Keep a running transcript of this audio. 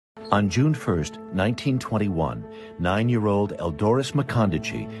On June 1st, 1921, 9-year-old Eldoris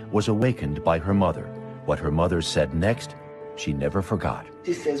McCondichie was awakened by her mother. What her mother said next, she never forgot.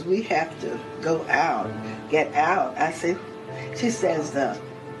 She says, we have to go out, get out. I said, she says, the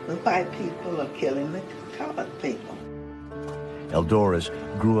white people are killing the colored people. Eldoris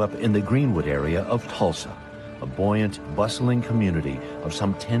grew up in the Greenwood area of Tulsa, a buoyant, bustling community of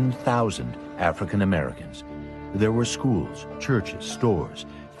some 10,000 African Americans. There were schools, churches, stores,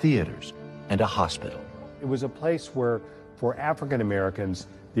 theaters, and a hospital. It was a place where, for African Americans,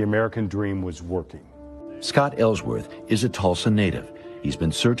 the American dream was working. Scott Ellsworth is a Tulsa native. He's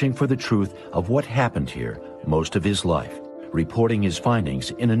been searching for the truth of what happened here most of his life, reporting his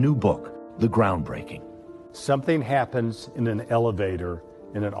findings in a new book, The Groundbreaking. Something happens in an elevator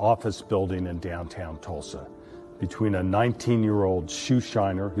in an office building in downtown Tulsa between a 19-year-old shoe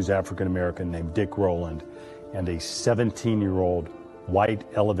shiner who's African American named Dick Rowland and a 17-year-old white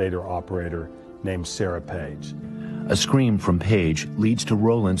elevator operator named Sarah Page. A scream from Page leads to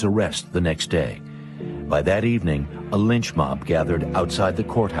Rowland's arrest the next day. By that evening, a lynch mob gathered outside the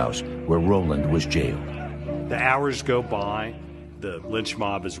courthouse where Rowland was jailed. The hours go by. The lynch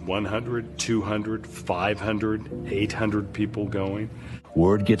mob is 100, 200, 500, 800 people going.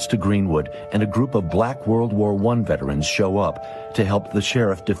 Word gets to Greenwood, and a group of Black World War I veterans show up to help the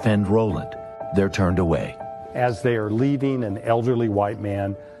sheriff defend Rowland. They're turned away. As they are leaving, an elderly white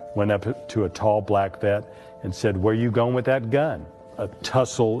man went up to a tall black vet and said, "Where are you going with that gun?" A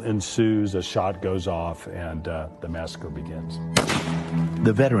tussle ensues, a shot goes off, and the massacre begins.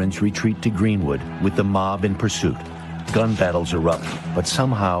 The veterans retreat to Greenwood with the mob in pursuit. Gun battles erupt, but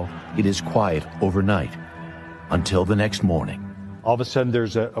somehow it is quiet overnight until the next morning. All of a sudden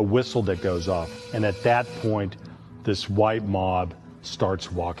there's a whistle that goes off, and at that point this white mob starts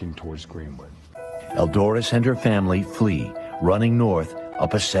walking towards Greenwood. Eldoris and her family flee, running north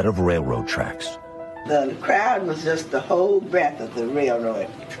up a set of railroad tracks. The crowd was just the whole breadth of the railroad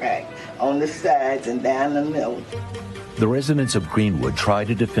track, on the sides and down the middle. The residents of Greenwood try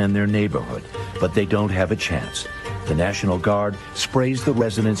to defend their neighborhood, but they don't have a chance. The National Guard sprays the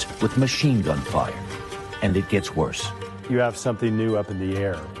residents with machine gun fire, and it gets worse. You have something new up in the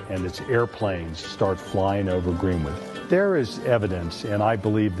air, and its airplanes start flying over Greenwood. There is evidence, and I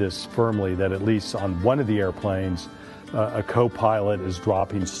believe this firmly, that at least on one of the airplanes, a co-pilot is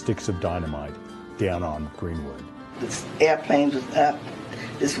dropping sticks of dynamite down on Greenwood. The airplane was up,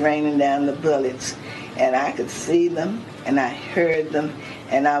 just raining down the bullets, and I could see them, and I heard them,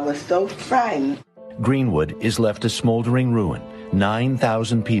 and I was so frightened. Greenwood is left a smoldering ruin.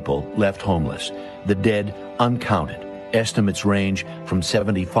 9,000 people left homeless. The dead uncounted. Estimates range from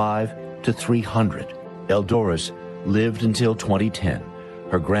 75 to 300. Eldoris lived until 2010.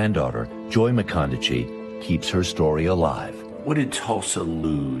 Her granddaughter, Joy McCondichie, keeps her story alive. What did Tulsa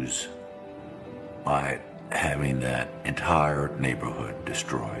lose by having that entire neighborhood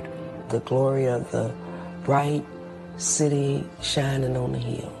destroyed? The glory of the bright city shining on the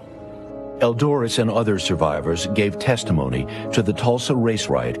hill. Eldoris and other survivors gave testimony to the Tulsa Race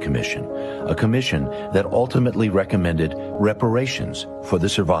Riot Commission, a commission that ultimately recommended reparations for the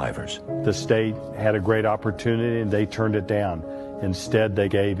survivors. The state had a great opportunity and they turned it down. Instead, they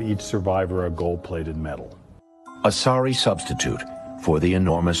gave each survivor a gold-plated medal. A sorry substitute for the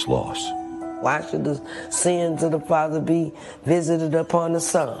enormous loss. Why should the sins of the father be visited upon the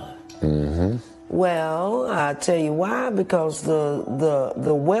son? Mm-hmm. Well, I tell you why, because the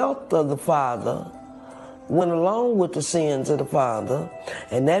wealth of the father went along with the sins of the father,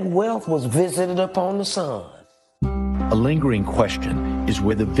 and that wealth was visited upon the son. A lingering question is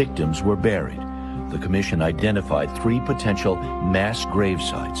where the victims were buried. The commission identified 3 potential mass grave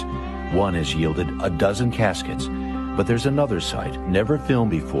sites. One has yielded a dozen caskets, but there's another site, never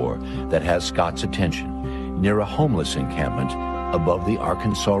filmed before, that has Scott's attention, near a homeless encampment above the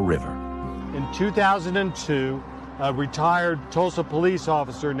Arkansas River. In 2002, a retired Tulsa police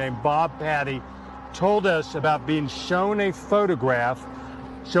officer named Bob Patty told us about being shown a photograph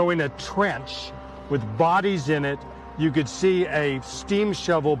showing a trench with bodies in it. You could see a steam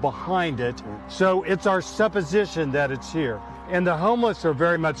shovel behind it. So it's our supposition that it's here. And the homeless are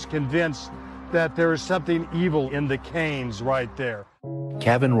very much convinced that there is something evil in the canes right there.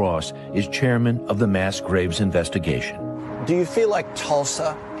 Kevin Ross is chairman of the Mass Graves Investigation. Do you feel like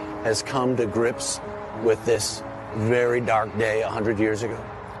Tulsa has come to grips with this very dark day 100 years ago?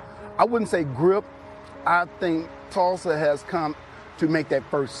 I wouldn't say grip. I think Tulsa has come to make that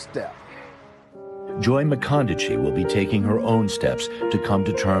first step. Joy McCondichie will be taking her own steps to come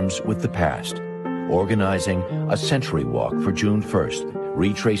to terms with the past, organizing a century walk for June 1st,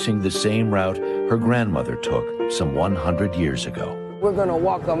 retracing the same route her grandmother took some 100 years ago. We're going to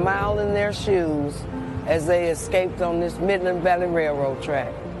walk a mile in their shoes as they escaped on this Midland Valley Railroad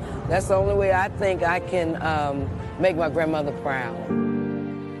track. That's the only way I think I can make my grandmother proud.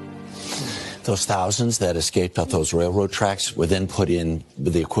 Those thousands that escaped off those railroad tracks were then put in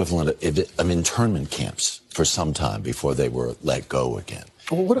the equivalent of internment camps for some time before they were let go again.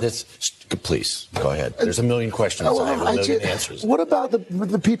 Well, please, go ahead. There's a million questions. I have a million answers. What about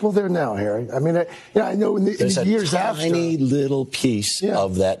the people there now, Harry? I mean, I know in the years after. There's a tiny little piece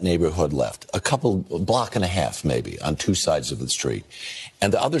of that neighborhood left, a block and a half maybe, on two sides of the street.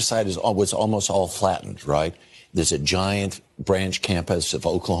 And the other side was almost all flattened, right? There's a giant branch campus of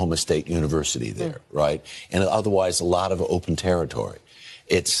Oklahoma State University there, right? And otherwise a lot of open territory.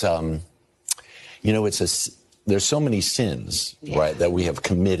 It's, there's so many sins, right, that we have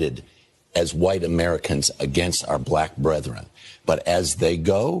committed as white Americans against our black brethren. But as they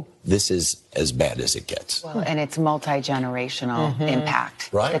go, this is as bad as it gets. Well, and it's multi-generational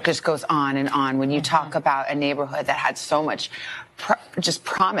impact. Right. It just goes on and on. When you talk about a neighborhood that had so much just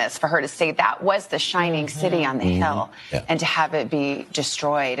promise for her to say that was the shining city on the hill, and to have it be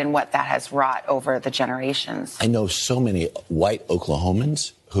destroyed and what that has wrought over the generations. I know so many white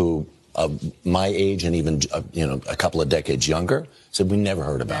Oklahomans who, my age and even a couple of decades younger, said we never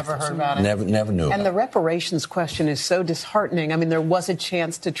heard about this. Never heard about it. Never knew about it. And the reparations question is so disheartening. I mean, there was a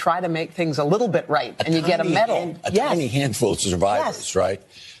chance to try to make things a little bit right, and you get a medal. A tiny handful of survivors, right?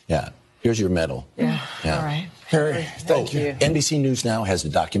 Yeah. Here's your medal. Yeah. All right. Harry, thank you. NBC News Now has a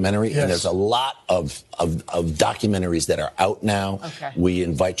documentary, and there's a lot of documentaries that are out now. Okay. We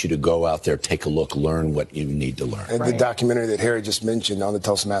invite you to go out there, take a look, learn what you need to learn. And the documentary that Harry just mentioned on the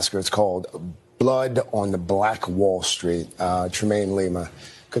Tulsa Massacre, it's called Blood on the Black Wall Street. Tremaine Lima,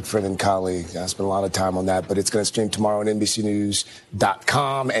 good friend and colleague, spent a lot of time on that, but it's going to stream tomorrow on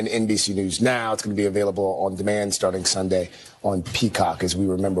NBCNews.com and NBC News Now. It's going to be available on demand starting Sunday on Peacock as we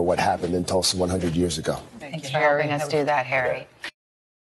remember what happened in Tulsa 100 years ago. Thanks for helping us do that, Harry.